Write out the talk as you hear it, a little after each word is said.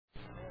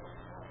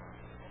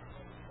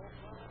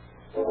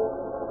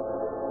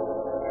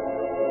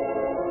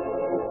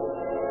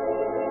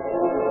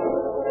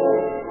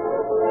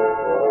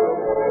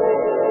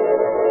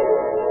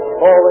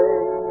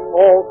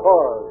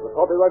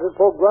copyrighted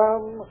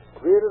program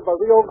created by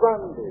Rio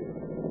Grande.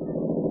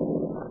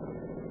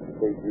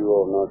 State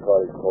Bureau of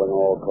Narcotics calling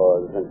all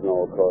cars, attention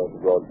all cars,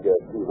 broadcast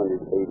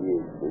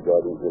 288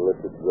 regarding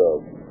illicit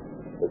drugs.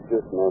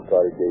 Assist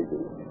narcotic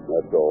agents.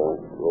 That's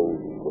all. Roll.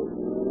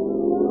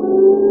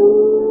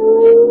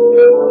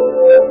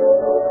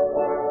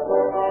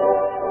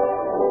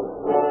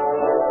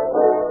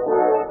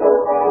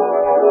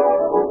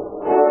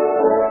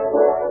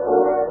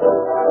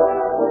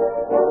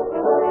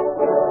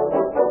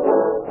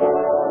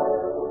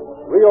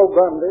 Rio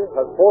Grande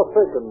has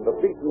forsaken the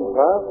beaten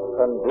path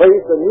and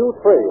blazed a new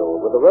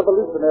trail with the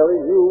revolutionary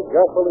new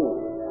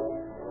gasoline,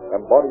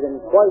 embodying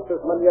twice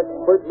as many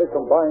expertly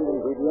combined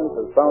ingredients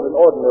as found in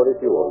ordinary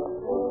fuel.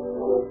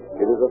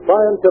 It is a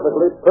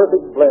scientifically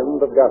perfect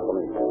blend of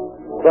gasoline,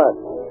 crack,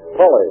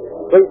 poly,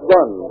 straight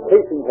run,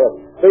 casing head,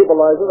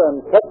 stabilizer,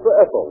 and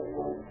tetraethyl.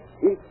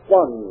 Each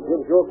one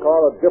gives your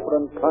car a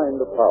different kind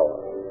of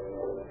power.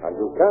 And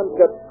you can't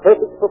get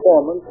perfect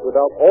performance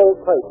without all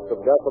types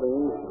of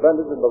gasoline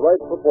blended in the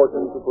right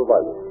proportion to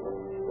provide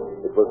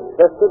it. It was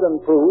tested and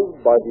proved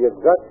by the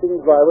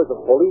exacting drivers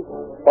of police,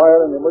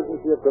 fire, and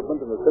emergency equipment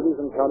in the cities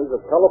and counties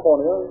of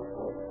California,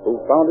 who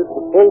found it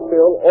to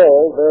fulfill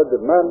all their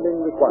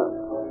demanding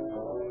requirements.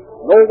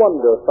 No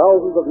wonder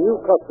thousands of new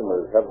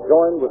customers have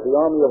joined with the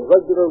army of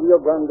regular Rio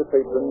Grande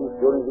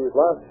patrons during these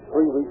last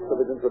 3 weeks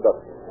of its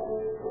introduction.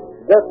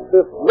 Get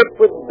this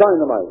liquid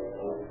dynamite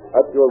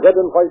at your red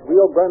and white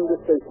Rio Grande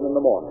station in the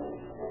morning.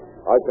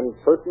 I can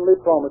personally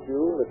promise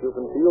you that you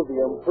can feel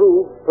the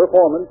improved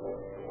performance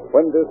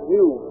when this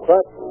new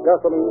cracked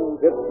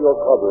gasoline hits your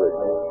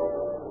carburetor.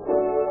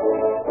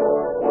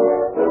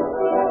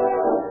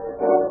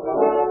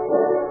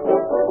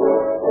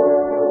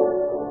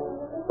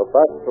 The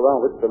facts around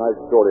which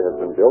tonight's story has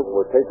been built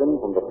were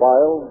taken from the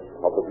file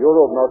of the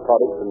Bureau of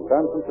Narcotics in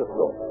San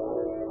Francisco.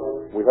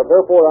 We have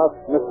therefore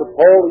asked Mr.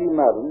 Paul E.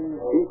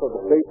 Madden, Chief of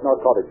the State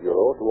Narcotic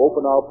Bureau, to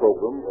open our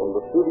program from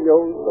the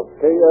studios of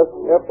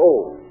KSFO.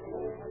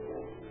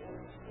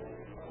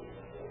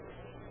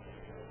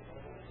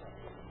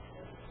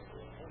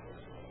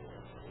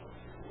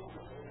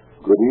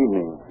 Good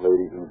evening,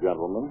 ladies and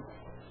gentlemen.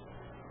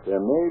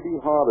 There may be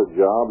harder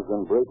jobs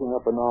than breaking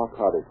up a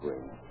narcotic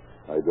ring.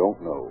 I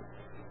don't know.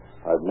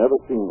 I've never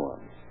seen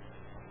one.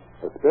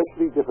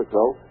 Especially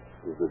difficult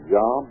is the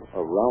job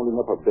of rounding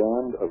up a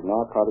band of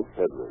narcotic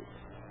peddlers,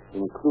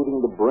 including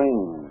the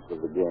brains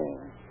of the gang.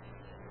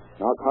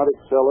 Narcotic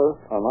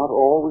sellers are not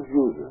always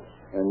users,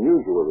 and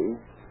usually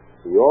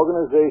the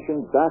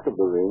organization back of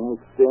the ring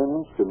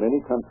extends to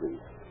many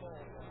countries.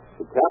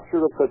 The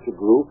capture of such a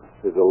group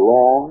is a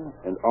long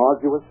and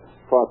arduous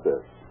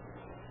process,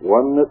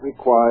 one that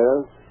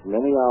requires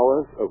many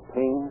hours of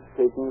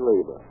painstaking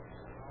labor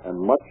and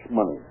much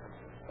money.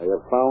 I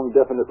have found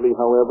definitely,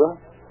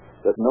 however,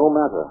 that no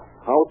matter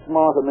how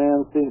smart a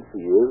man thinks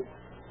he is,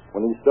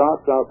 when he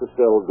starts out to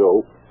sell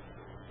dope,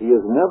 he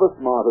is never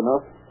smart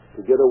enough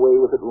to get away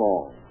with it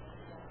long.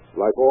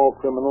 Like all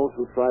criminals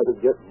who try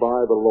to get by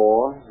the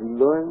law, he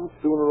learns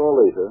sooner or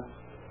later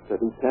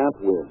that he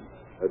can't win.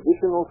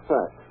 Additional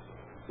facts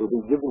will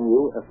be given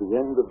you at the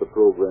end of the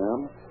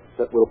program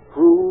that will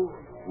prove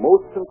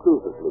most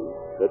conclusively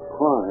that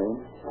crime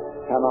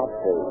cannot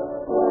pay.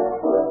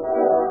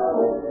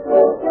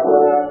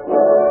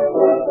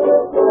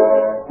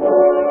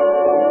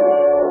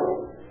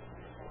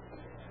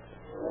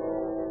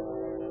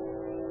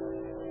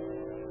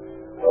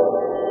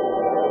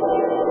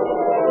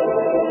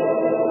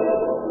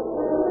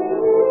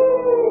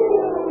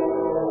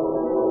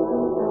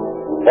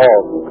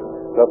 Fog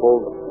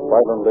settled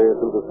silently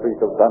through the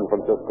streets of San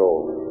Francisco.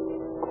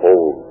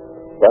 Cold,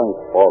 dank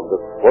fog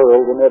that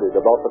swirled and eddied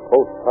about the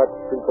close-packed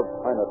streets of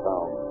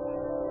Chinatown.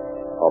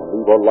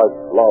 Amoeba-like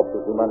blobs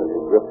of humanity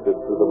drifted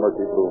through the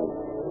murky gloom.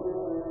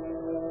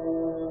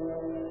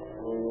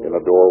 In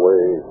a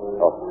doorway,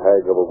 a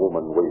hag of a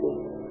woman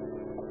waited,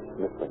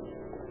 sniffing,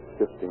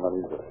 shifting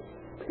uneasily,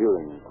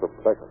 peering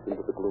perplexed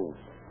into the gloom.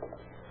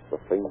 The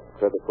faint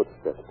tread of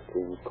footsteps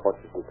came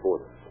cautiously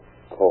toward her.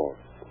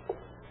 Paused.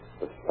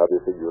 The shabby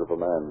figure of a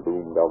man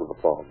loomed out of the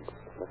fog.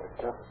 Like a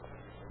dust.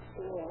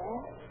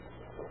 Yes?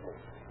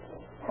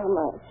 How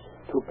much?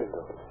 2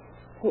 bindles.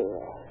 Here.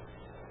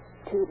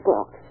 $2.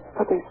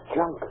 But there's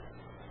junk.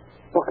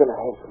 What can I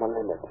have for my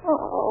limit?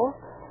 Oh,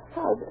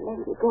 how's the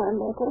lady going to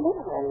make a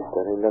living?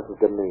 That ain't nothing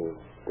to me.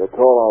 That's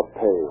all I'll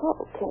pay.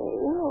 Okay.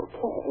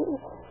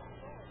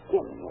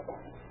 Give me it.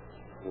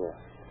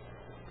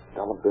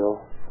 Yeah. $1 bill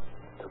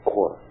to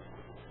 $1.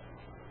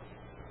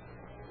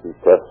 She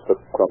pressed the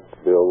crumped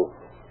bill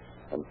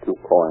and 2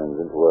 coins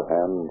into her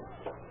hand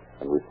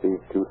and received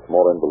 2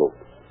 small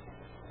envelopes.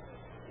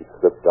 She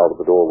slipped out of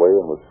the doorway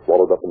and was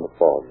swallowed up in the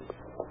fog.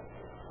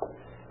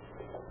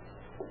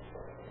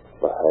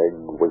 The hag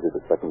waited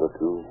a second or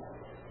two,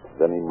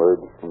 then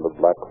emerged from the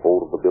black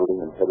hole of the building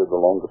and headed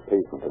along the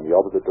pavement in the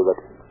opposite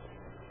direction.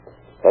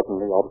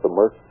 Suddenly, out of the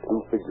murk,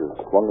 2 figures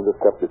swung into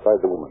step beside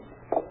the woman.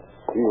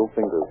 Steel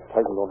fingers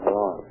tightened on her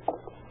arm.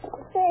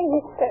 Say,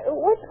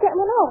 what's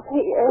coming off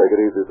here? Take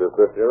it easy,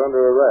 sister. You're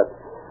under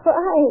arrest. Well,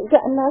 I ain't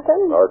got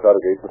nothing.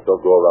 Narcotic agents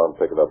don't go around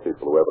picking up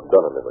people who haven't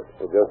done anything.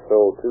 We just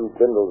sold 2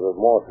 bundles of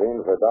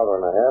morphine for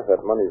 $1.50.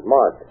 That money's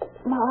marked.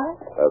 Mark?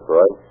 That's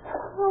right.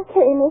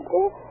 Okay,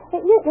 mister.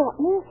 You got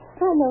me.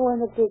 I know when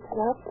the jig's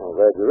up. I'm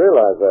glad you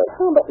realize that.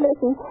 Oh, but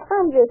listen,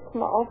 I'm just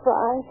small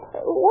fry.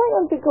 Why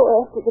don't you go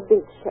after the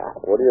big shot?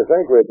 What do you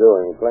think we're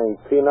doing? Playing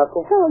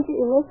pinochle? Oh, gee,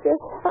 mister,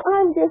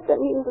 I'm just a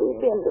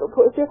measly bindle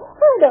pusher.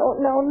 I don't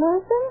know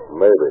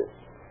nothing. Maybe.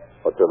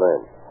 What's your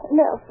name?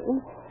 Nelson.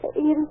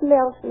 Edith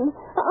Nelson.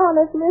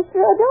 Honest, mister,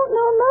 I don't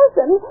know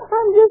nothing.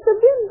 I'm just a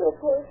bindle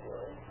pusher.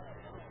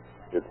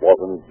 It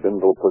wasn't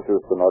bindle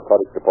pushers the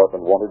narcotics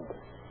department wanted.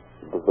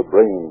 It was the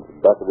brains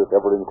back of this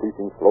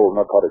ever-increasing flow of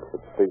narcotics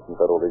that state and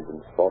federal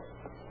agents sought.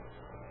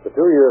 For 2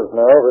 years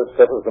now, this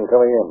stuff has been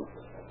coming in.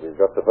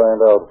 We've got to find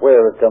out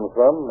where it comes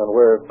from and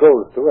where it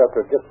goes to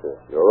after it gets there.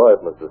 You're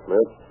right, Mr.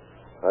 Smith.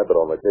 I've been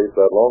on the case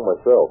that long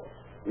myself.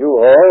 You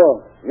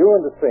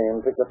and the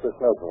same picked up this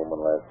Nelson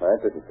woman last night,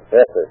 didn't you?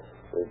 Yes, sir.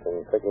 We've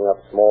been picking up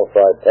small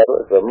fried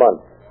peddlers for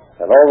months.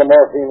 And all the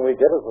morphine we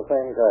get is the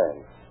same kind.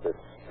 This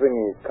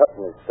stringy,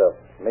 cottony stuff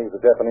made the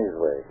Japanese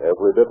way.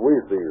 Every bit we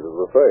see is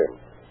the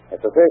same.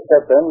 It's a safe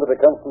bet, then, that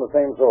it comes from the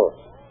same source,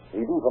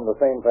 even from the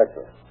same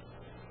factory.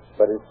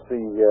 But it's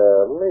the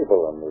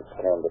label on this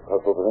can that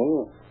puzzles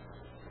me.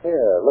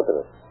 Here, look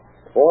at it.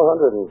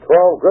 412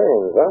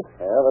 grains, huh?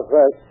 Yeah, that's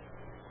right.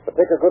 But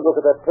take a good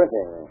look at that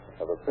printing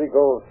of the 3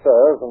 gold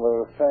stars and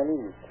the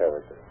Chinese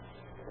characters.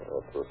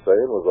 What's the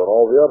same as on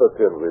all the other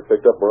tins we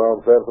picked up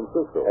around San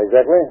Francisco.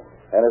 Exactly.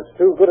 And it's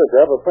too good a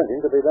job of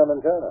printing to be done in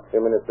China.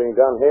 You mean it's being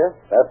done here?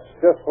 That's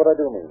just what I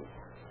do mean.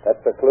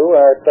 That's the clue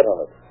I'd bet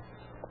on it.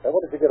 Now,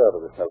 what did you get out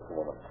of this Nelson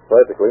woman?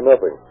 Practically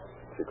nothing.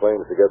 She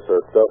claims she gets her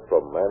stuff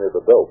from Annie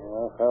the Dope.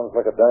 Well, sounds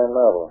like a dime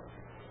novel.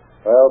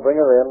 Well, bring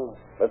her in.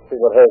 Let's see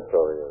what her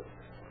story is.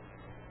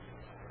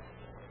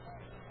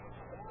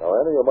 Now,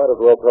 Annie, you might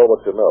as well tell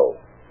what you know,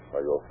 or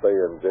you'll stay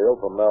in jail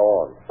from now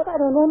on. But I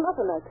don't know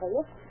nothing, I tell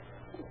you.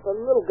 It's the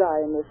little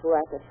guy in this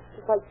racket.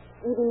 Just like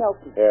Edie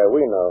Nelson. Yeah,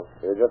 we know.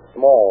 You're just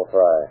small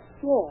fry.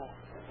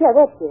 Yeah,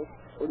 that's it.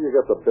 Where do you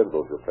get the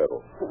bindles you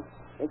peddle?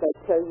 Think I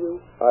tell you?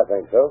 I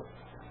think so.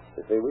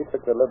 You see, we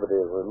took the liberty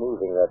of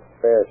removing that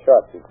spare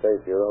shot you'd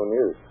saved for your own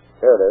use.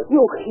 Here it is.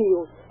 You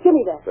heel. Give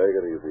me that. Take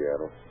it easy,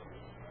 Annie.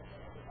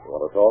 You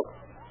want to talk?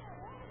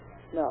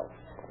 No.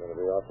 It's going to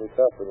be awfully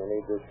tough when you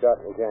need this shot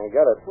and you can't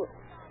get it. Well,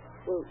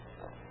 will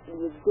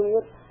you give me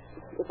it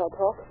if I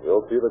talk?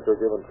 You'll see that you're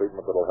given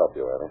treatment that'll help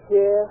you, Annie.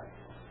 Yeah.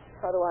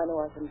 How do I know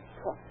I can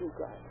trust you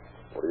guys?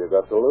 What do you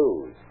got to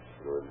lose?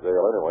 You're in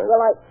jail anyway. Well,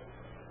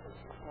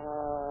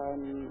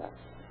 no.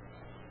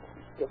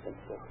 Different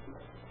things.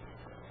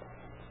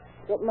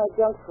 Get my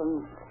junk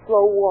from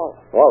Flo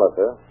Wallace. Wallace,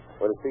 huh?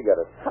 Where did she get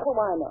it? How do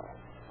I know?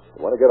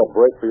 You want to get a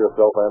break for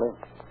yourself, Annie?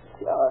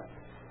 Sure.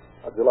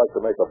 How'd you like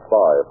to make a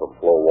buy from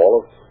Flo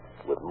Wallace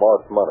with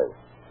marked money?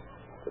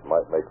 It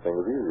might make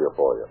things easier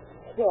for you.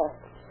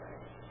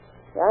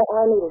 Yeah.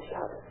 I need a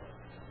shot.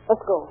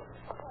 Let's go.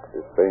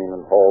 Spain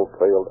and Hall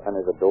trailed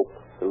Annie the Dope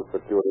through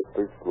circuitous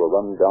streets to a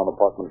run-down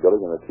apartment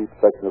building in a cheap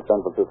section of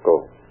San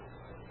Francisco.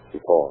 He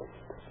paused,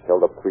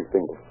 held up 3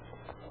 fingers.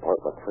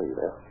 Apartment 3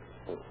 there.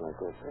 Looks like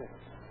this.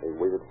 They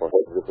waited for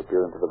her to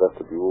disappear into the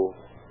vestibule,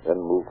 then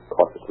moved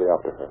cautiously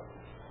after her.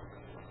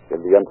 In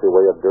the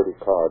entryway, a dirty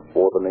card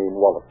bore the name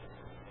Wallace.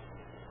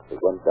 They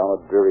went down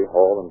a dreary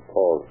hall and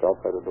paused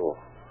outside a door.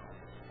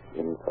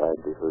 Inside,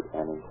 they heard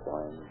Annie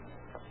whine.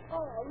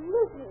 Oh,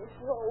 listen,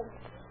 Flo.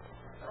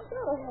 I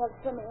gotta have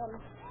some in.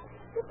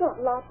 You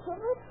got lots of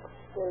it.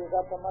 Sure you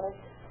got the money?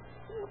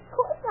 Of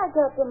course I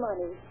got the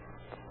money.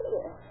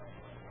 Here.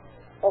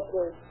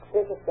 Okay,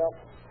 here's your stuff.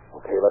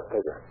 Okay, let's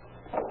take her.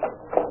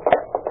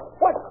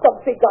 What's the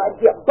big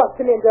idea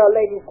busting into a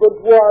lady's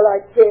boudoir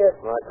like this?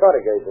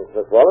 Narcotic agents,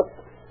 Miss Wallace.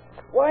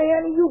 Why,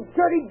 Annie, you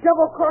dirty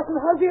double-crossing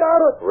hussy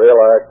artist.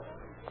 Relax.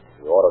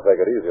 You ought to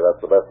take it easy. That's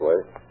the best way.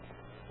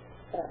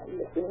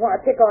 Listen, you want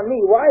to pick on me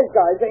wise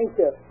guys, ain't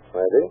you?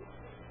 Maybe.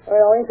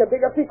 Well, ain't the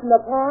bigger fish in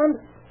the pond?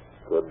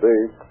 Could be.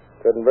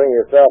 Couldn't bring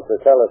yourself to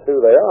tell us who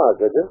they are,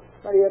 could you?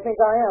 What do you think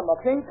I am, a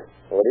pink?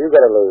 What do you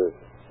got to lose?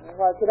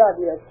 Why should I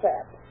be a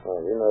sap?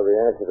 Well, you know the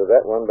answer to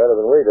that one better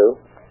than we do.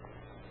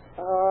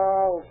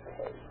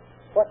 Okay.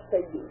 What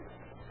say you?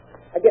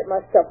 I get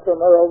my stuff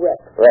from Earl Rex.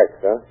 Rex,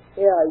 huh?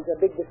 Yeah, he's a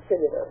big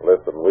distributor.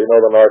 Listen, we know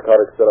the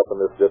narcotics set up in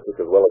this district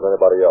as well as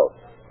anybody else.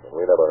 And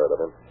we never heard of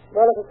him.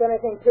 Well, if it's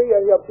anything to you,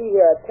 he'll be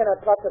here at 10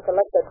 o'clock to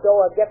collect the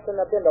dough I get from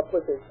the bindle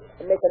pushers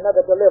and make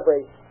another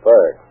delivery.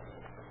 Thanks.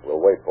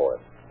 We'll wait for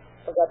him.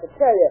 Forgot to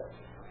tell you.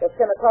 It's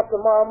 10 o'clock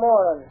tomorrow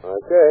morning.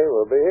 Okay,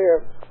 we'll be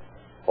here.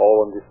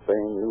 Hall and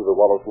Despain knew the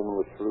Wallace woman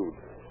was shrewd.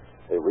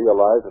 They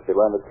realized that they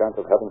ran the chance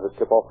of having her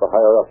tip off the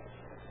higher-ups.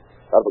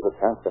 That was a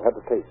chance they had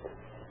to take.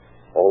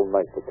 All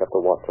night they kept a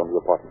watch on the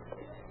apartment.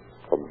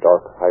 From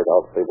dark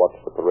hideouts they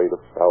watched the parade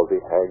of frowsy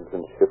hags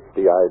and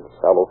shifty-eyed,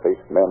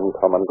 sallow-faced men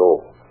come and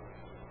go.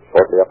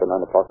 Shortly after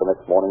 9 o'clock the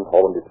next morning,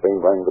 Hall and Despain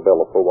rang the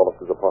bell of Flo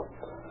Wallace's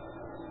apartment.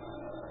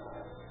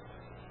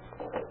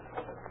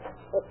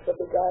 What's the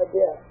big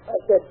idea? I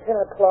said 10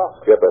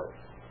 o'clock. Skip it.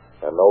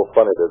 And no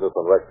funny business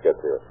when Rex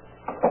gets here.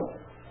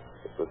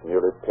 It was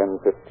nearly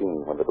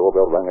 10:15 when the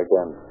doorbell rang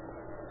again.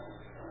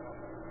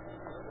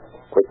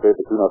 Quickly,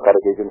 the two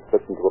narcotic agents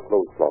slipped into a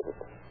clothes closet.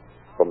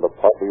 From the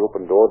partly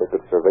open door, they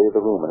could survey the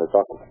room and its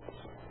occupants.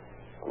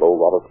 Flo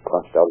Wallace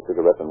crunched out a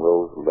cigarette and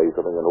rose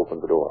lazily and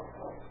opened the door.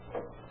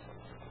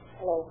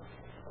 Hello.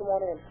 Come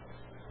on in.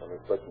 I'm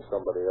expecting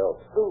somebody else.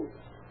 Who?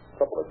 A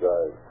couple of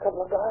guys.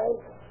 Couple of guys?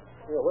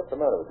 Yeah, what's the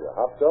matter with you?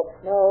 Hopped up?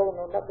 No,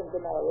 nothing's the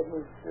matter with me.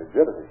 You're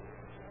jittery.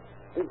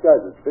 These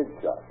guys are big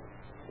shots.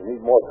 You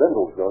need more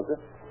bindles, don't you?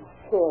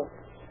 Sure,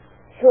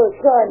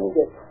 I need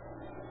it.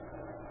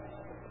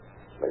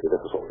 Maybe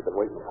this is what we've been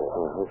waiting for.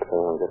 Okay,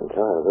 I'm getting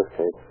tired of this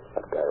case.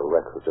 That guy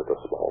Rex was just a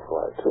small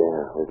fry, too.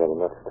 Yeah, we've had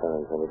enough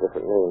times. Any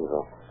different names,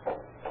 though.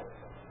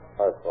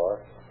 Hi, Far.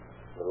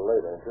 A little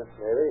late, ain't you?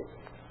 Maybe.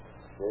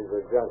 Here's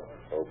the junk.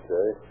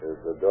 Okay, here's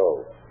the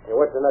dough. Hey,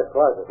 what's in that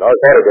closet?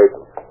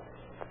 Narcotic.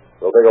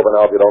 We'll take over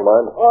now if you don't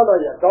mind. Oh, no,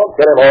 you don't.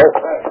 Get him all.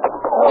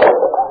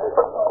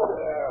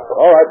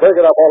 All right, break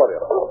it up, all of you.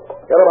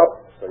 Get him up.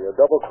 So you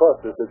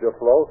double-crossed us, did you,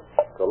 Flo?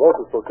 The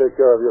Locust will take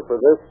care of you for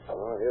this.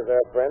 Oh, here's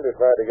our friend who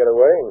tried to get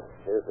away.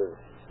 Here's his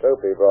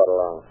soap he brought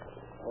along.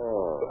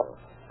 Oh.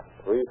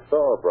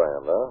 3-star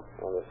brand,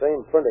 huh? On the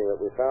same printing that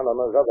we found on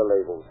those other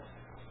labels.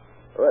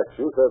 Rex,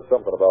 you said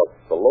something about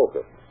the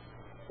Locust.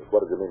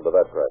 What did you mean by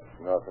that, Rex?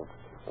 Nothing.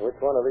 Which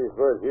one of these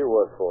birds you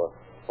work for?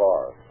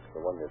 Far. The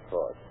one you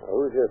caught.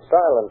 Who's your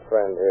silent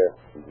friend here?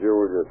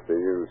 Julius, to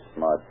you,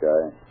 smart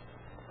guy.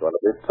 Going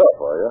to be tough,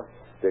 are you?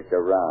 Stick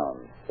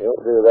around.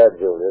 You'll do that,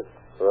 Julius,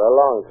 for a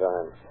long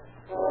time.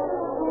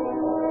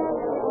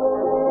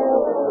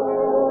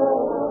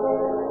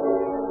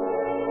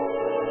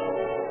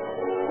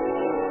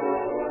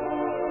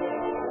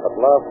 At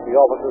last, the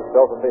officers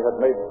felt that they had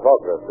made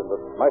progress in the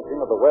smashing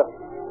of the West's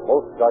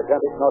most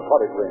gigantic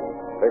narcotic ring.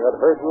 They had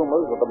heard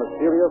rumors of the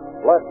mysterious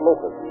Black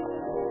Locust.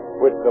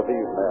 Which of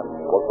these men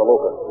was the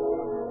Locust?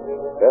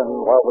 Then,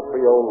 while the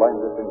trio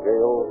languished in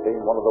jail,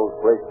 came one of those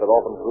breaks that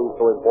often prove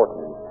so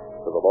important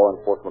to the law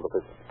enforcement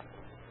officials.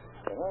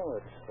 Well,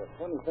 it's a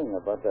funny thing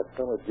about that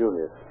fellow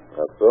Julius.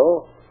 That's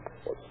so?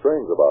 What's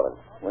strange about him?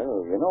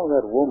 Well, you know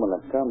that woman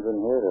that comes in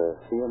here to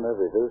see him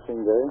every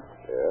visiting day?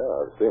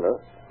 Yeah, I've seen her.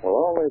 Well,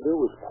 all they do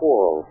is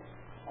quarrel.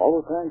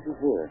 All the time she's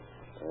here.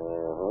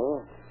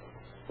 Uh-huh.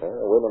 Yeah,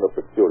 women are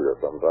peculiar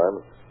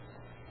sometimes.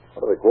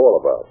 What do they quarrel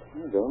about?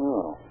 I don't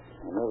know.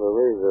 I never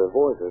raise their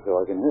voices so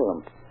I can hear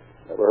them.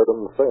 Never heard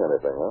them say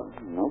anything, huh?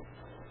 No.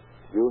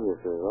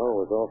 Julius is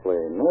always awfully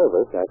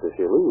nervous after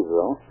she leaves,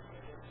 though.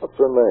 What's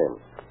her name?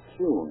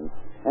 Kuhn.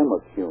 Emma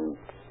Kuhn.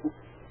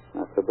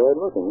 Not so bad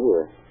looking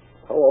either.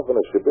 How often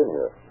has she been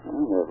here?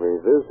 Well, every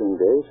visiting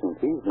day since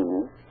he's been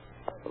here.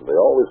 And they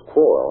always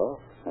quarrel,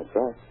 huh? That's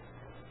right.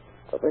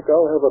 I think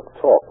I'll have a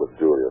talk with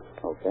Julius.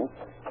 Okay.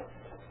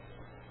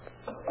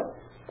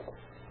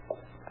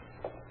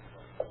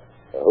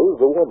 Who's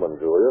the woman,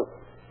 Julius?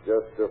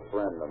 Just a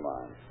friend of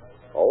mine.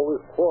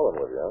 Always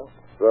quarreling with you, huh?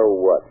 So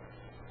what?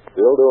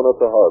 Still doing it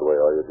the hard way,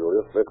 are you,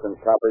 Julius? Listen,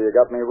 copper, you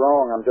got me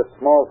wrong. I'm just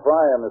small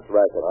fry in this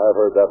racket. I've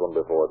heard that one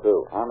before,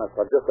 too. Honest,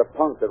 I'm just a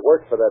punk that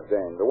works for that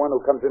dame, the one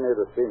who comes in here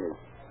to see me.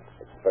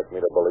 Expect me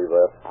to believe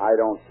that? I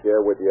don't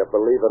care whether you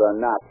believe it or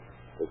not.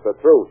 It's the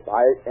truth.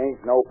 I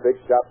ain't no big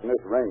shot in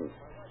this ring.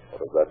 What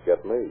does that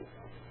get me?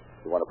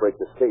 You want to break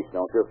this case,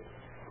 don't you?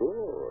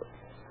 Sure.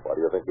 Why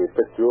do you think he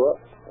picked you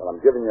up? Well, I'm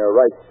giving you a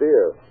right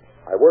steer.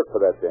 I work for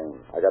that dame.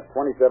 I got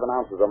 27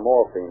 ounces of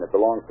morphine that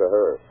belongs to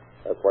her.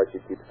 That's why she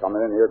keeps coming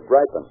in here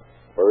griping.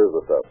 Where is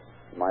the stuff?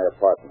 My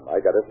apartment.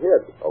 I got it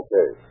hid.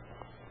 Okay.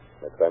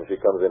 Next time she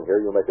comes in here,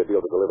 you make a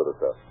deal to deliver the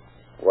stuff.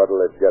 What'll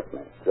it get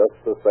me? Just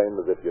the same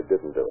as if you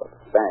didn't do it.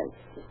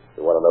 Thanks.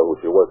 You want to know who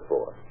she works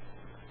for.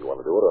 You want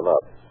to do it or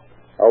not?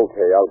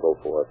 Okay, I'll go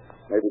for it.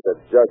 Maybe the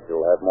judge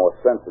will have more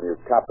sense than you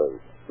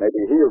coppers. Maybe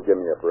he'll give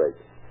me a break.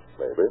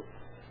 Maybe.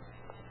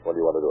 When do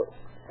you want to do it?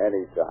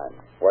 Anytime.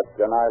 What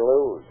can I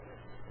lose?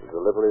 The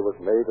delivery was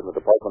made and the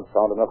department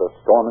found another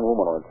storming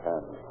woman on its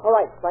hands. All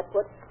right,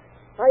 Blackfoot.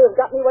 Now you've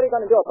got me. What are you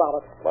going to do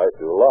about it? Might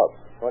do a lot.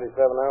 27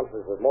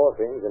 ounces of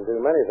morphine can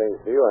do many things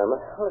to you, Emma.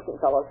 Listen,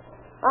 fellows,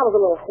 I was a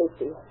little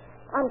hasty.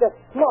 I'm just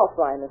small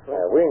fry in this ring.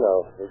 Yeah, we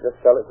know. You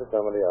just sell it to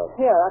somebody else.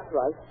 Yeah, that's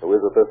right. Who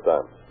is it this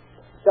time?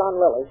 John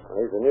Lilly.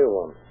 He's a new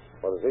one.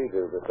 What does he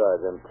do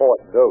besides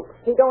import dope?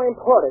 He don't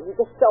import it. He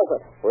just sells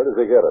it. Where does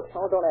he get it?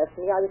 Oh, don't ask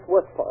me. I just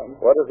work for him.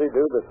 What does he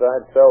do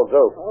besides sell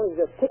dope? Oh,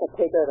 he's a ticket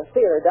taker at a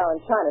theater down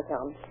in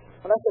Chinatown.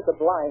 Well, that's just a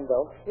blind,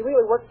 though. He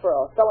really works for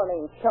a fellow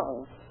named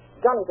Chung.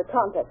 Johnny's a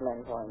contact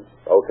man for him.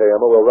 Okay,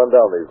 Emma, we'll run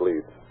down these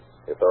leads.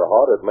 If they're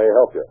hot, it may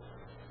help you.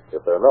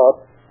 If they're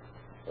not,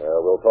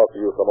 we'll talk to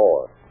you some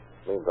more.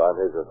 Meantime,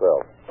 here's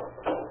yourself.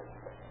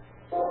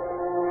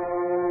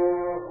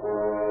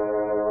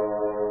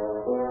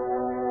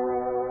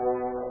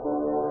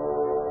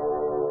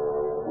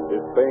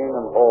 His Bain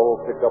and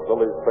Hall picked up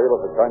Lily's trail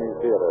at the Chinese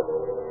theater.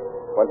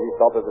 When he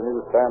stopped at the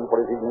newsstand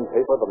for his evening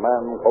paper, the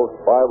man close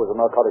by was a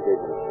narcotic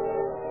agent.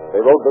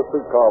 They rode the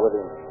streetcar with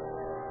him.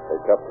 They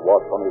kept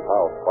watch on his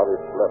house while he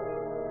slept.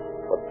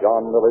 But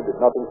John Lilly did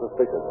nothing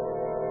suspicious.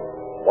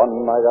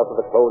 One night after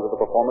the close of the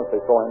performance,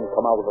 they saw him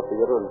come out of the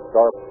theater and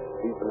start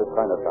east into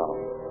Chinatown.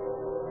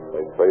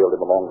 They trailed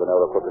him along the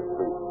narrow crooked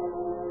street.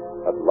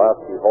 At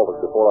last, he halted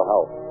before a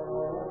house,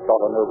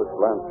 shot a nervous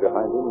glance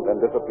behind him, then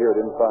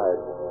disappeared inside.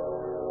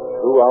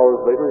 2 hours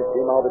later, he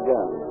came out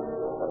again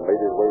and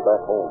made his way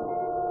back home.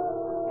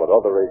 But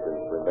other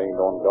agents remained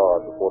on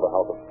guard before the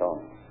house of Chung.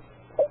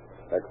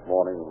 Next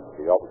morning,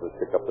 the officers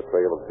picked up the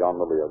trail of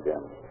John Lilly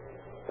again.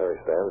 There he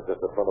stands,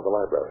 just in front of the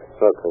library.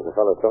 Look, there's a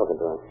fellow talking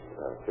to him.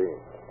 I see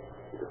him.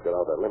 He just got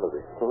out of that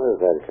limousine. Who is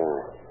that guy?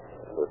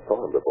 I've saw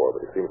him before,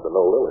 but he seems to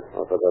know Lilly.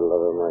 Oh, for the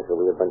love of Mike, are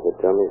we a bunch of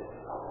dummies?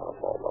 Oh,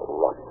 all the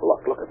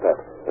luck. Look at that.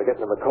 They're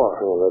getting in the car.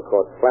 Oh, they're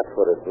caught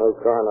flat-footed. No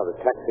car, not a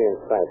taxi in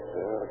sight.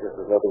 Yeah, I guess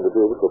there's nothing to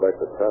do but go back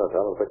to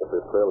Chinatown and pick up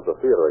this trail at the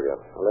theater again.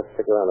 Well, let's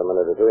stick around a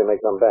minute or two. He may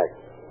come back.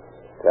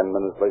 10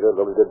 minutes later,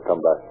 Lilly did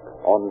come back,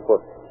 on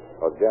foot.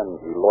 Again,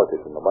 he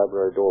loitered in the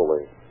library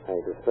doorway. Hey,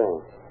 just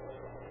saying.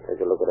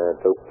 Take a look at our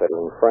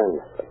dope-peddling friend.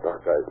 That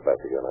dark guy's back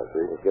again, I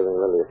see. He's giving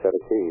Lilly a set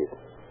of keys.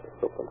 There's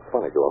something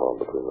funny going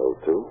on between those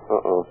two.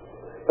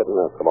 But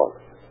no. Come on.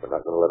 We're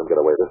not going to let him get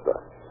away this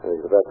time. Is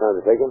it the best time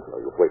to take him? No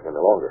use waiting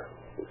any longer.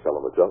 He's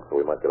selling the junk, so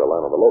we might get a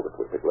line on the Locust.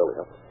 We pick Lilly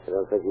up. I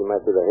don't think he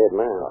might be the head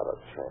man. Not a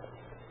chance.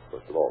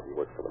 First of all, he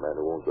works for the man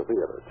who owns the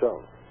theater,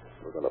 Chung.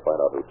 We're going to find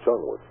out who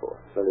Chung works for.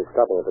 Lilly's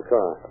stopping at the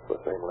car. That's the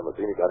same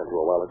limousine he got into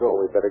a while ago.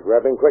 Oh, we better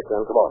grab him quick,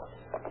 then. Come on.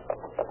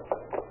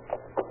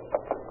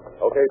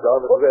 Okay, John,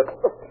 this is it.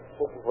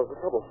 What's the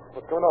trouble?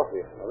 What's going on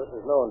here? Well, this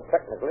is known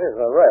technically as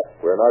an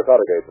arrest. We're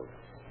narcotic agents.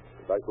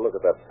 We'd like to look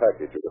at that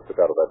package you just took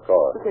out of that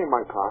car. This ain't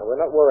my car.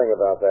 We're not worrying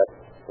about that.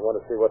 We want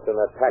to see what's in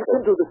that You package.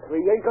 can do this to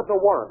me. You ain't got no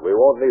warrant. We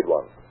won't need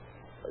one.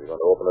 Are you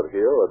going to open it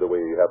here, or do we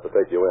have to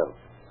take you in?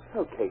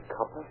 Okay,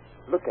 copper.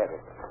 Look at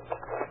it.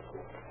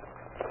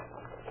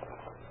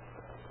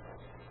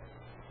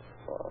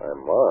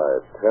 My,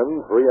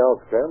 10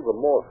 3-ounce cans of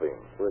morphine.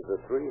 With the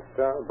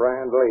 3-star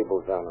brand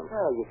labels on them.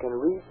 Oh, you can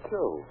read,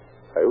 too.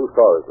 Hey, whose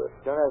car is this?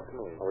 Don't ask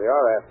me. We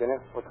are asking you.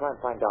 We'll try and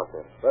find out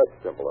then. That's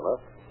simple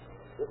enough.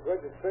 This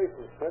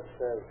registration slip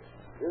says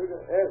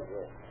Judah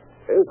Ezra.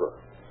 Ezra?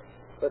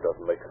 That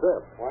doesn't make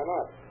sense. Why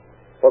not?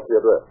 What's the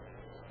address?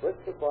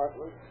 Brits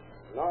Apartments,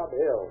 Nob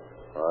Hill.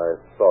 I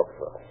thought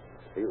so.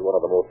 He's one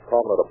of the most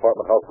prominent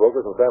apartment house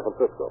brokers in San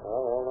Francisco.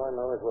 Oh, all I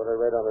know is what I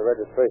read on the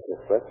registration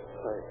slip.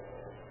 Hey,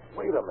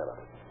 wait a minute.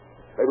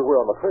 Maybe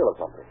we're on the trail of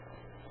something.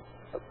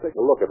 Let's take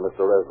a look at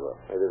Mr. Ezra.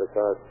 Maybe the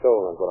car's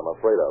stolen. That's what I'm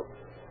afraid of.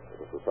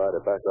 The society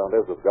background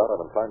Ezra's got,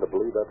 I'm inclined to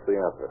believe that's the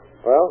answer.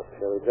 Well,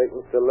 shall we take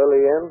Mr.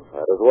 Lilly in?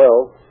 Might as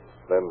well.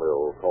 Then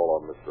we'll call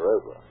on Mr.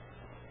 Ezra.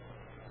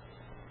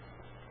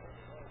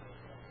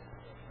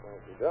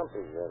 Fancy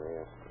dumpies in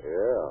here.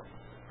 Yeah.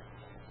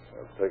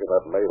 It's taken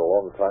that maid a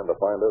long time to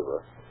find Ezra.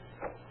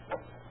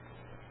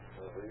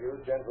 Are you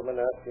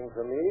gentlemen asking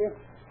for me?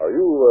 Are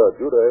you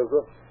Judah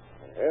Ezra?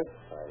 Yes,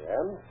 I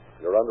am.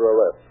 You're under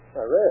arrest.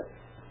 Arrest?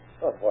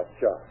 Of what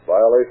charge?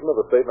 Violation of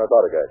the State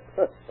Narcotic Act.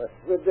 That's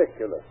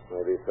ridiculous.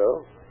 Maybe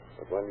so.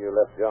 But when you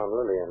left John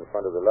Lilly in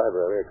front of the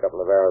library a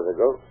couple of hours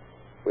ago,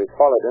 we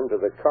followed him to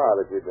the car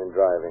that you'd been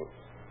driving.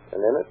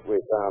 And in it,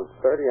 we found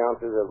 30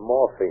 ounces of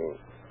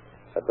morphine.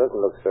 That doesn't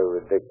look so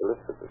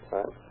ridiculous at this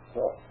time.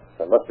 Oh,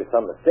 there must be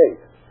some mistake.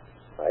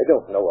 I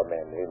don't know a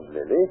man named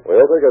Lilly. We'll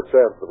take a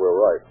chance that we're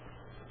right.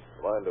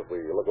 Mind if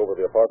we look over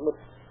the apartment?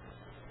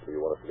 Do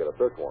you want us to get a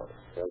search warrant?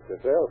 Help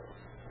yourself.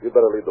 You'd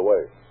better lead the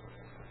way.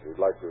 We'd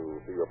like to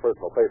see your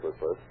personal papers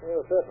first.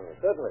 Well,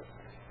 certainly.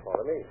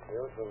 Pardon me.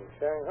 You're from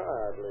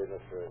Shanghai, I believe,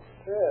 Mr.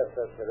 Yes,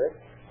 that's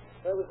correct.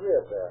 That was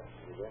weird there.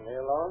 You been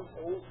here long?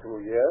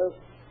 2 years.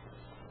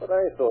 But I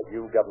thought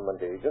you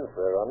government agents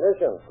were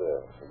omniscient,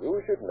 sir.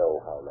 You should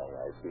know how long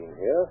I've been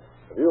here.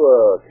 Have you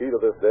a key to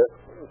this desk?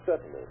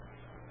 Certainly.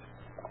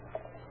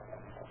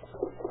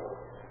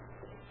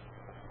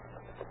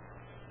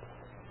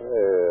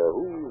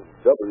 Who's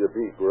W.B.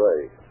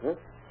 Gray?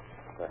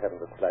 I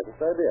haven't the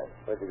slightest idea.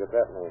 Where'd you get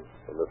that name?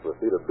 From this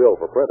receipted bill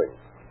for printing.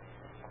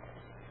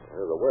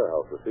 Here's a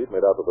warehouse receipt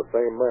made out to the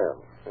same man.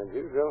 And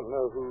you don't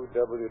know who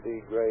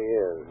W.B. Gray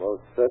is?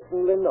 Most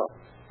certainly not.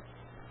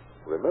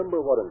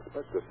 Remember what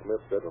Inspector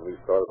Smith said when we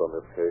started on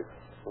this case?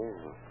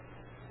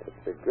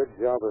 It's a good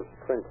job of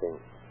printing.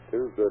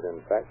 Too good, in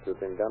fact, to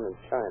have been done in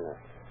China.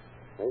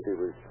 Maybe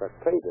we struck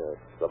pay dirt.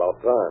 It's about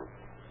time.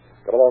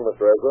 Come along,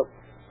 Mr. Ezra.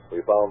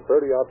 We found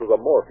 30 ounces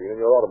of morphine in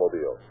your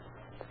automobile.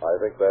 I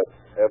think that's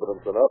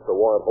evidence enough to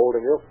warrant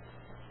holding you.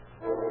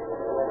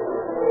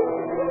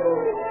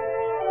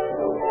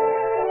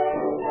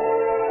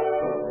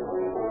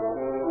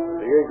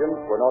 The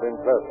agents were not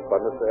impressed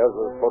by Mr.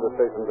 Ezra's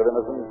protestations of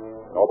innocence,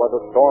 nor by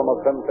the storm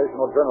of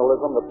sensational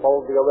journalism that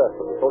followed the arrest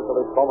of the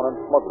socially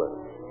prominent smuggler.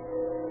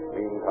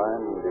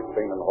 Meantime,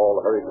 Dixon and Hall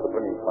hurried to the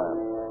printing plant,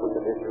 which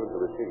had issued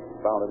the receipt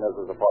found in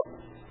Ezra's apartment.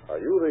 Are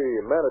you the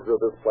manager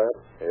of this plant?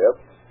 Yes.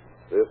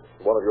 This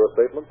one of your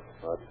statements?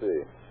 Let's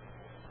see.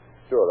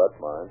 Sure, that's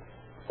mine.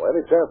 Well,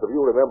 any chance of you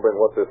remembering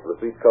what this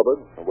receipt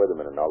covered? Now, wait a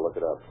minute, I'll look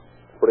it up.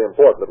 It's pretty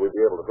important that we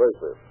be able to trace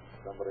this.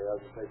 Somebody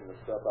hasn't taken the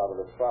stuff out of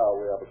the file.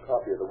 We have a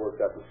copy of the work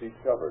that receipt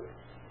covered.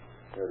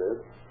 Here it is.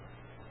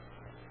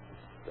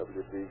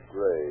 W.D.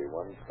 Gray,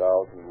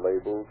 1,000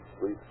 labels,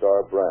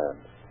 3-star brand.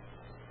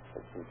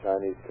 And some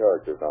Chinese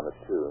characters on it,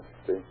 too.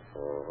 See?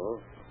 Uh-huh.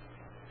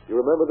 You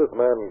remember this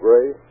man,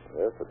 Gray?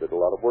 Yes, I did a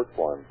lot of work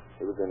for him.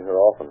 He was in here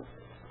often.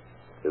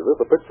 Is this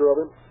a picture of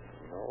him?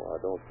 No, I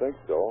don't think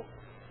so.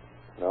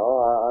 No,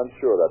 I'm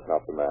sure that's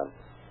not the man.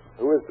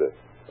 Who is this?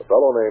 A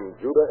fellow named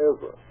Judah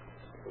Ezra.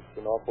 Looks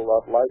an awful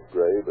lot like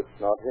Gray, but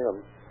it's not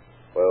him.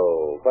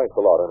 Well, thanks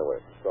a lot anyway.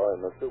 Sorry,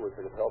 mister. Wish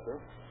I could help you.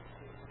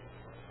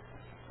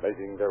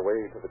 Making their way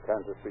to the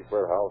Kansas Street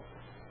warehouse,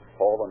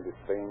 Paul and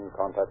Despain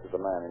contacted the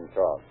man in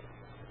charge.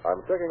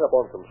 I'm checking up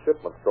on some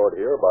shipments stored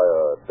here by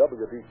a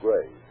W.D.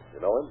 Gray. You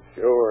know him?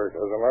 Sure,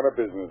 does a lot of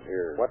business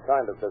here. What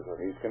kind of business?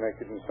 He's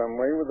connected in some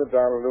way with the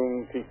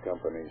Darloon Tea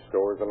Company.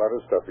 Stores a lot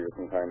of stuff here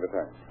from time to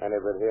time. Any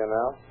of it here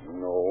now?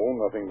 No,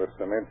 nothing but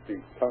some empty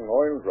tung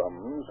oil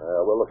drums.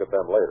 We'll look at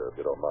them later,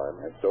 if you don't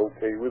mind. That's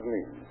okay with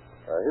me.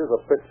 Here's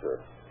a picture.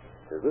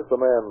 Is this the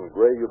man,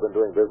 Gray, you've been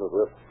doing business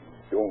with?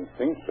 Don't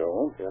think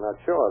so. You're not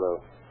sure,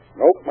 though.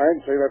 Nope, I'd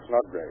say that's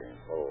not Gray.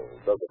 Oh,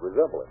 does it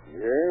resemble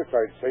him? Yes,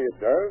 I'd say it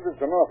does. It's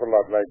an awful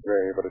lot like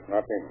Gray, but it's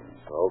not him.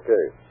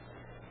 Okay.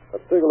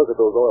 Let's take a look at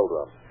those oil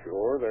drums.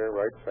 Sure, they're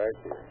right back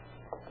here.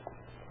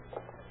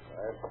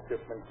 That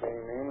shipment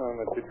came in on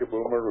the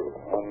Chickaboom Maru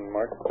on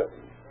March 7th.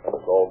 And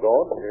it's all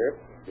gone?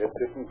 Yep. Gets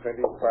it in 25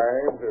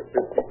 to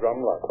 50 drum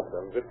lots.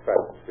 Sends it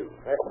fast, too.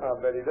 I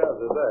bet he does,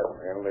 is that?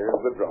 And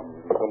there's the drum.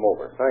 Keep them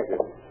over. Thank you.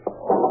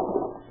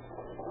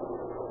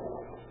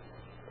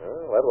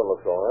 Well, that one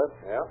looks all right.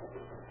 Yeah?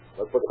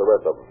 Let's look at the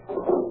rest of them.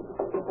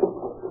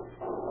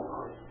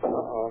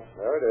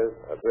 There it is.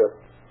 That's it.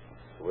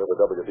 Whoever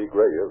W.D.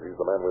 Gray is, he's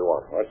the man we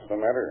want. What's the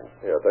matter?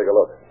 Here, take a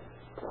look.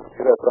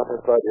 See that drum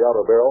inside the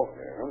outer barrel?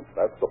 Yeah.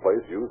 That's the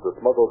place used to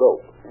smuggle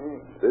dope.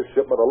 This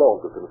shipment alone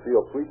could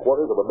conceal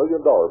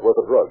 $750,000 worth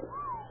of drugs.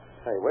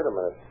 Hey, wait a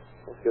minute.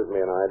 This gives me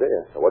an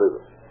idea. Now, what is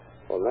it?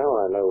 Well, now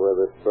I know where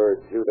this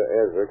bird Judah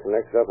Ezra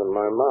connects up in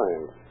my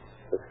mind.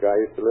 This guy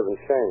used to live in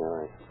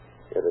Shanghai.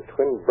 He had a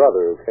twin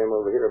brother who came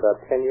over here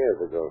about 10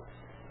 years ago.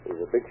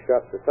 He's a big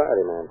shot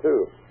society man,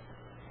 too.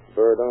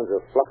 Bird owns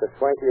a flock of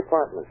swanky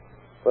apartments.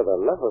 For the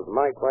love of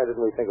Mike, why didn't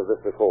we think of this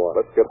before?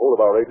 Let's get hold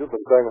of our agents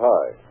in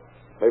Shanghai.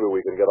 Maybe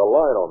we can get a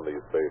line on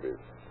these babies.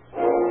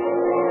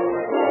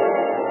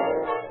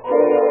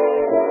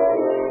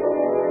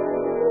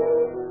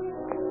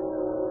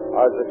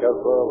 Isaac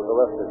Ezra was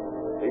arrested.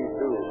 He,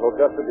 too,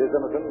 protested his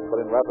innocence,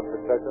 but in rapid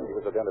succession he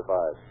was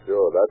identified.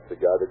 Sure, that's the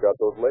guy that got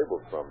those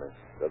labels from me.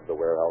 Said the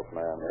warehouse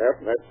man.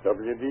 Yep, that's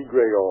W.D.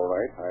 Gray, all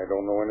right. I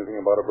don't know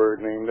anything about a bird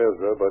named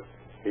Ezra, but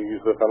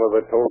he's the fellow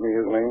that told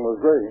me his name was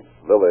Gray.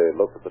 Lily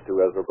looked at the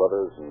two Ezra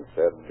brothers and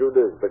said,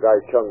 Judah's the guy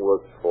Chung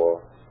works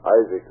for.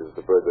 Isaac is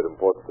the bird that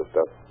imports the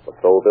stuff. but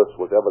though this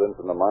was evidence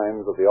in the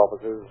minds of the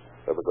officers,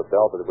 there was a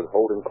doubt that it would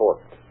hold in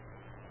court.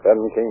 Then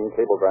came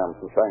cablegrams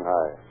from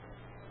Shanghai.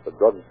 The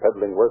drug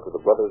peddling work of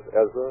the brothers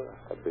Ezra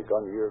had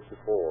begun years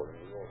before in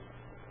New York.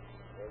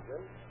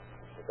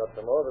 We got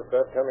some more of the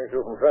stuff coming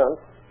through from France.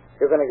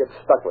 You're going to get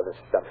stuck with this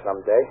stuff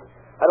someday.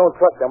 I don't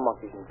trust them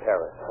monkeys in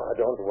Paris. Oh,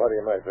 don't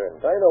worry, my friend.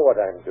 I know what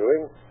I'm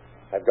doing.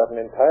 I've got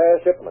an entire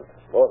shipment,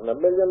 more than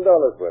 $1 million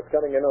worth,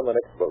 coming in on the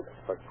next boat.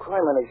 For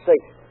criminy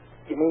sake,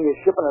 you mean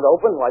you're shipping it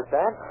open like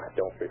that?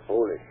 Don't be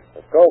foolish.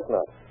 Of course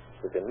not.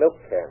 It's in milk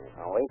cans.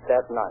 Oh, ain't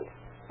that nice?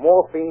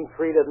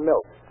 Morphine-treated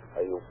milk.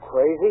 Are you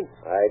crazy?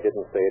 I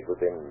didn't say it was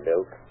in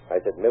milk.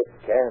 I said milk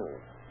cans.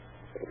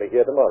 It'll be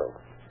here tomorrow.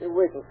 You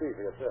wait and see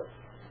for yourself.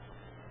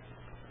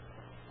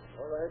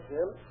 All right,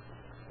 Jim.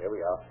 Here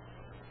we are.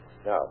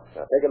 Now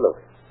take a look.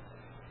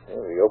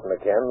 Here, we open a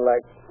can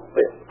like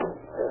this.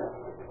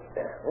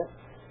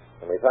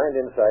 And we find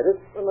inside it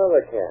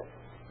another can.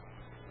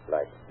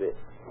 Like this.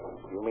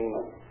 You mean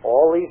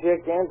all these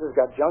here cans has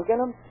got junk in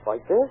them?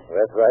 Like this?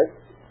 That's right.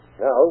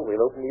 Now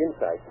we'll open the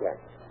inside can.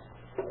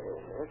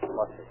 This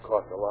must have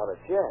cost a lot of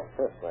jack.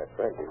 My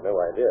friend, you've no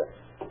idea.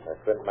 I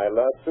spent my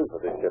last sou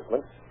for this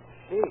shipment.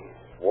 Gee.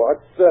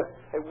 What?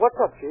 Hey, what's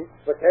up, Chief?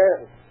 The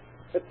can.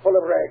 It's full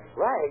of rags.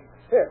 Rags?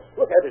 Here,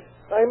 look at it.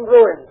 I'm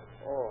ruined.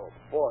 Oh,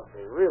 boss,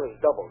 they really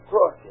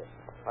double-crossed you.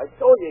 I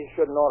told you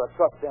shouldn't ought to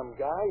trust them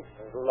guys.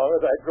 As long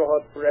as I draw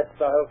a breath,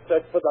 I'll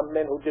search for the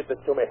men who did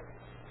this to me.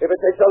 If it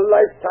takes a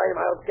lifetime,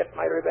 I'll get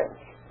my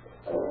revenge.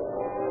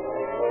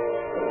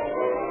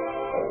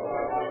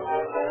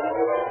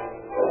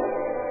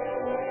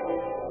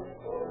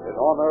 In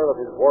honor of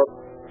his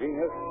warped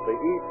genius, the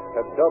East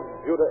had dubbed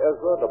Judah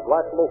Ezra the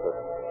Black Locust.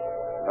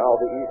 Now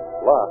the East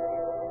laughed.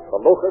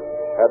 The Locust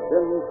had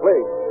been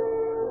plagued.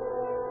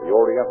 The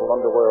Oriental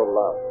underworld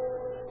laughed,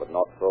 but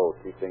not so,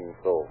 teaching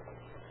so.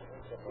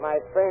 My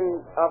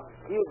friend of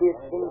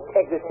dubious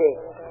integrity,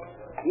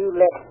 you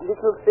let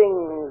little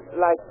things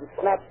like the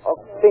snap of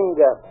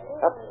finger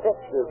upset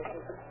you.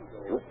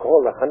 You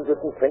call $120,000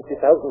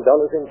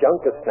 in junk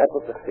a snap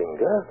of the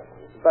finger?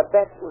 But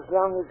that was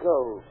long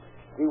ago.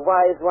 The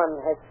wise one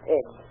has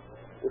said,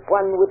 if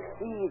one would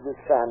see the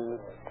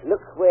sun,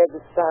 look where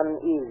the sun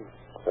is.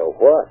 So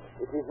what?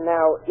 It is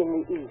now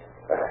in the east.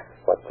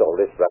 What's all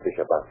this rubbish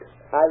about?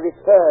 I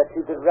refer to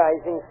the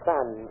rising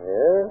sun.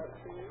 Yeah?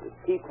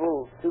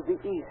 people to the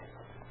east,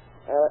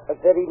 a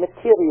very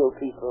material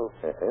people.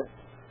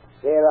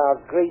 There are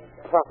great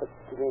profits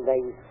to be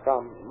made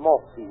from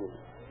morphine.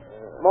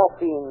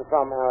 Morphine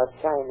from our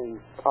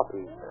Chinese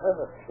poppies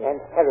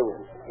and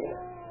heroin.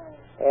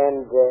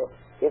 And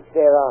if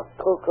there are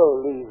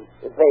cocoa leaves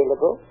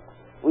available,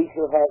 we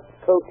shall have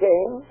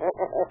cocaine.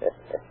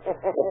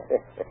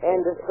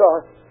 And, of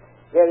course,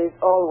 there is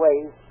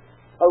always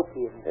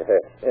opium.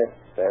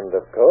 And,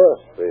 of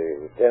course,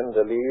 the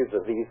tender leaves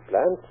of these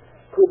plants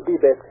could be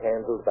best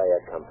handled by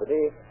a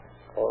company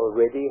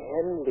already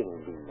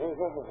handling these.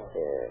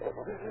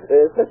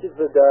 Such as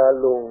the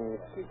Darlong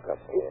Tea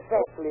Company.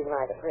 Exactly,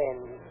 my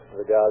friend.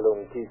 The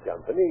Darlong Tea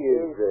Company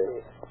is...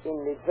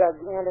 in the drug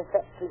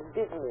manufacturing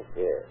business.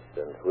 Yes,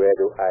 and where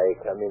do I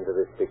come into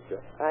this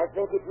picture? I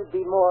think it would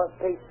be more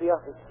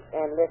patriotic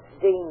and less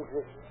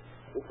dangerous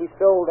if we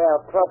sold our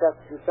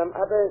products to some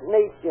other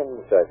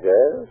nation. Such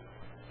as?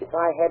 If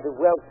I had a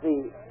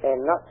wealthy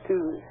and not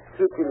too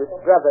scrupulous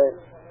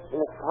brother in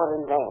a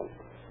foreign land,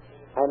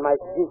 I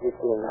might visit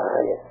him.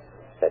 Yes.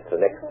 That's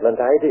an excellent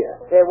idea.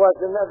 There was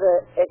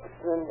another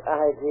excellent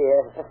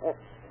idea.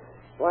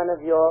 One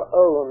of your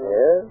own.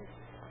 Yes?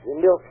 The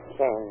milk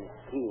can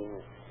scheme.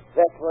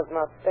 That was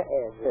not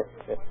bad.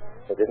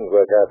 It didn't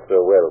work out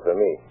so well for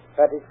me.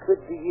 But it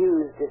could be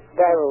used if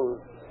barrels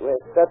were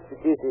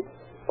substituted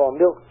for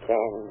milk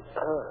cans.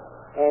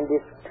 And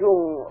if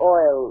tung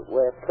oil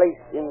were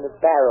placed in the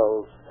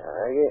barrels.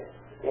 Yes.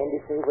 And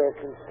if they were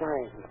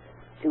consigned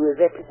to a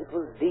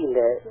reputable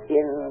dealer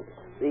in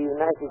the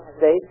United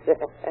States.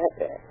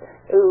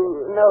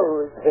 Who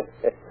knows?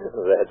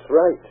 That's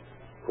right.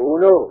 Who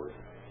knows?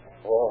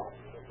 Or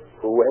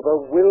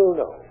whoever will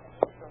know.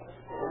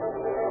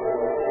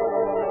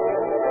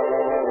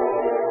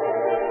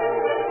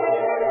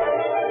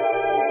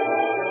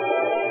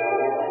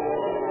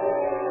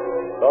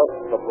 Thus,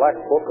 the Black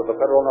Book of the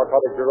Federal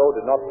Narcotic Bureau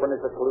did not furnish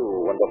a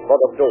clue when the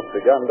flood of dope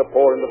began to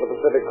pour into the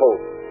Pacific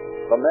coast.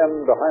 The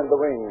men behind the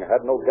ring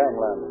had no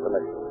gangland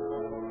connection.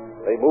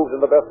 They moved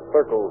in the best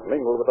circles,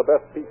 mingled with the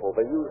best people.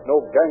 They used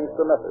no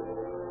gangster methods.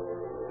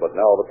 But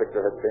now the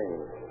picture had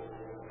changed.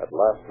 At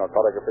last,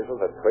 narcotic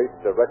officials had traced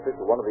directly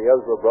to one of the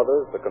Ezra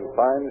brothers the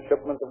consigned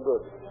shipment of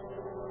goods.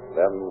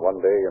 Then, one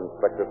day,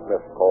 Inspector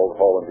Smith called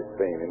Hall and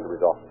Biscayne into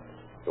his office.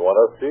 You want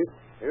us, Chief?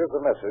 Here's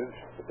the message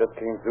that just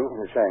came through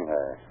from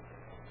Shanghai.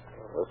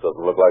 This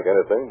doesn't look like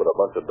anything but a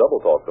bunch of double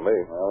talk to me.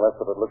 Well, that's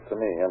what it looked to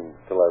me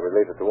until I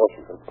relayed it to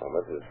Washington. Well,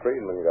 Mrs.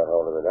 Friedman got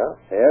hold of it, huh?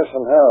 Yes,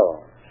 and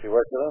how? She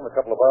worked with him a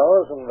couple of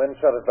hours and then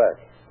shut it back.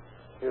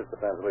 Here's the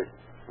translation.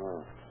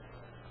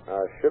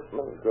 Our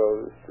shipment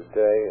goes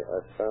today a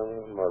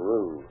San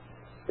Maru.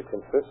 It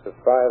consists of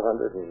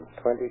 520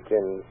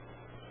 tins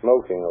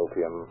smoking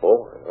opium.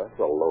 Oh, that's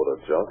a load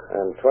of junk.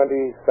 And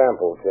 20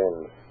 sample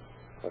tins.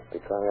 Must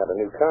be trying out a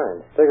new kind.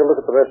 Take a look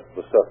at the rest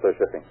of the stuff they're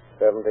shipping.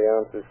 70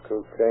 ounces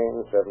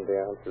cocaine, 70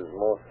 ounces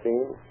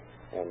morphine,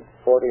 and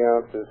 40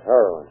 ounces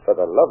heroin. For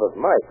the love of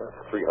Mike.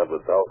 That's $300,000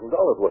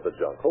 worth of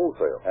junk,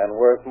 wholesale. And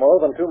worth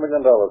more than $2 million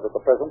at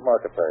the present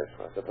market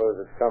price. I suppose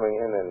it's coming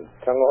in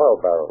tung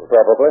oil barrels.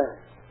 Probably.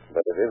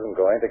 But it isn't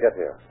going to get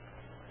here.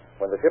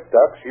 When the ship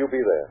docks, you be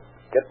there.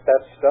 Get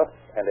that stuff,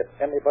 and if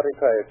anybody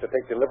tries to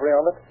take delivery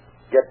on it,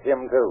 get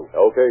him too.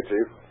 Okay,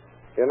 Chief.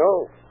 You know,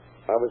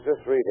 I was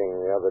just reading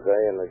the other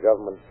day in the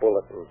government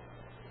bulletin.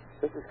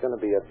 This is going to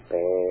be a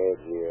bad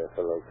year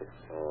for Locust.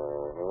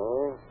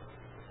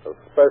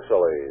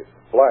 Especially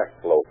black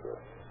Locust.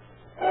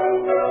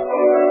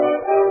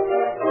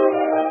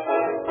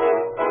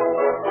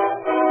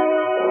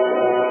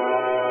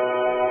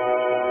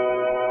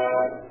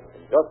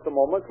 In just a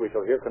moment, we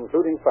shall hear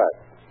concluding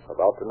facts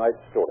about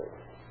tonight's story.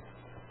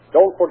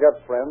 Don't forget,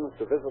 friends,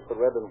 to visit the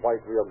red and white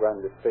Rio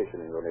Grande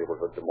station in your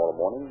neighborhood tomorrow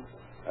morning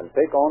and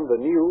take on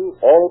the new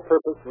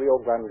all-purpose Rio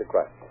Grande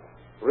crack.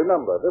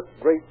 Remember, this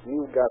great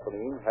new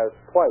gasoline has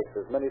twice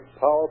as many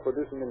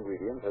power-producing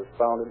ingredients as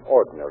found in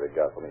ordinary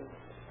gasoline.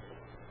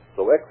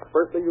 So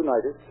expertly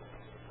united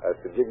as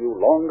to give you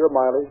longer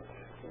mileage,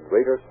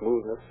 greater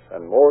smoothness,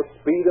 and more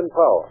speed and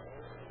power.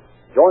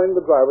 Join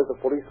the drivers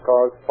of police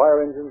cars,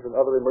 fire engines, and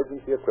other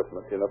emergency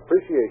equipment in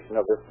appreciation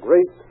of this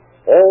great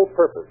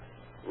all-purpose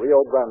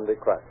Rio Grande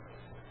crack.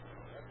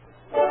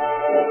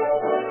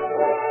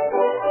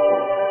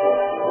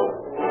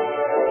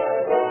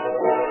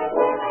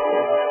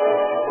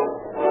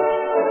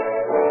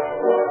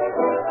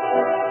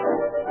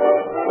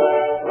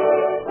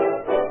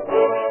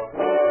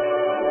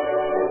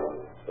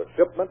 The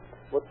shipment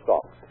was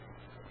stopped.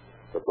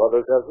 The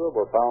brothers Ezra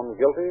were found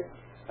guilty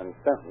and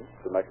sentenced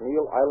to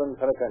McNeil Island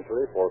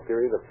Penitentiary for a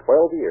period of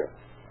 12 years.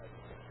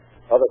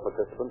 Other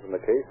participants in the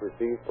case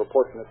received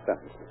proportionate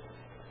sentences.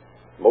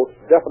 Most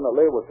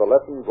definitely was the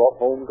lesson brought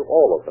home to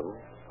all of them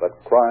that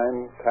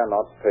crime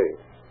cannot pay.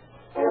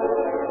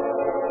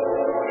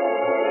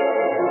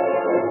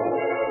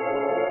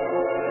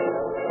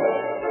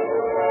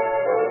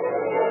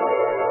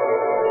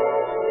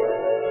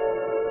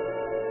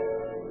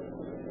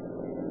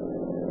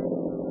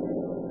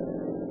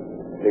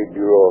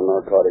 Bureau of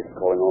Narcotics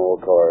calling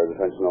all cars,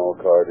 attention all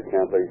cars, to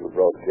cancellation of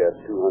broadcast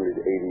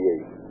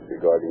 288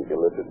 regarding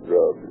illicit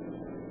drugs.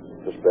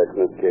 Suspects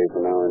in this case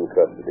are now in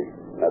custody.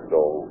 That's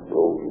all.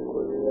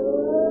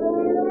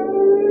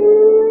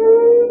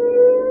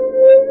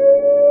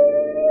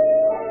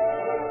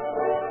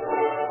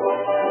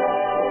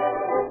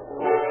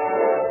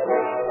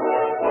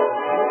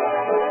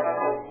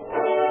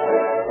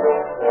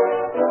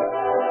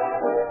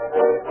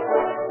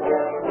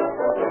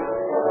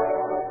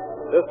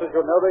 This is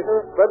your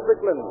narrator, Frederick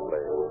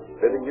Lindsley,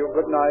 bidding you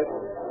good night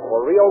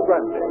for Rio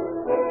Grande.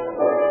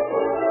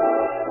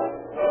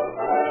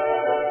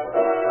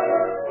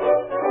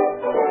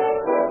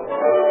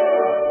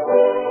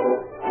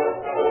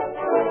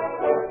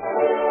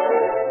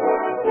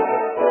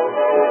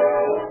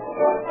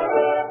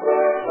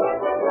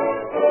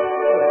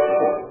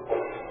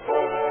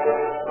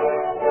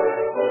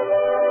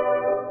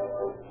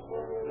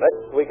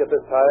 Next week at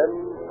this time,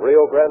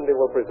 Rio Grande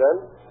will present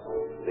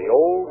The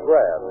Old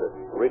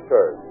Grand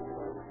Returns.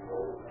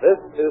 This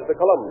is the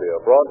Columbia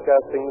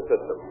Broadcasting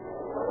System.